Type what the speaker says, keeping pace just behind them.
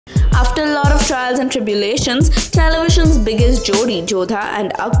After a lot of trials and tribulations, television's biggest Jodi, Jodha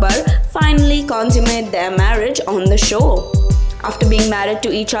and Akbar finally consummate their marriage on the show. After being married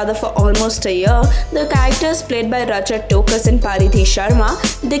to each other for almost a year, the characters played by Rachat Tokas and Paridhi Sharma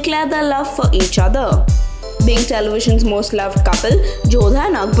declare their love for each other. Being television's most loved couple, Jodha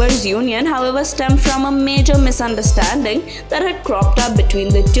and Akbar's union, however, stemmed from a major misunderstanding that had cropped up between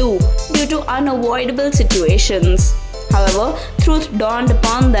the two due to unavoidable situations. However, truth dawned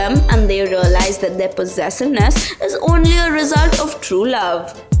upon them and they realized that their possessiveness is only a result of true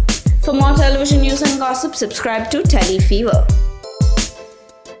love. For more television news and gossip, subscribe to TeleFever.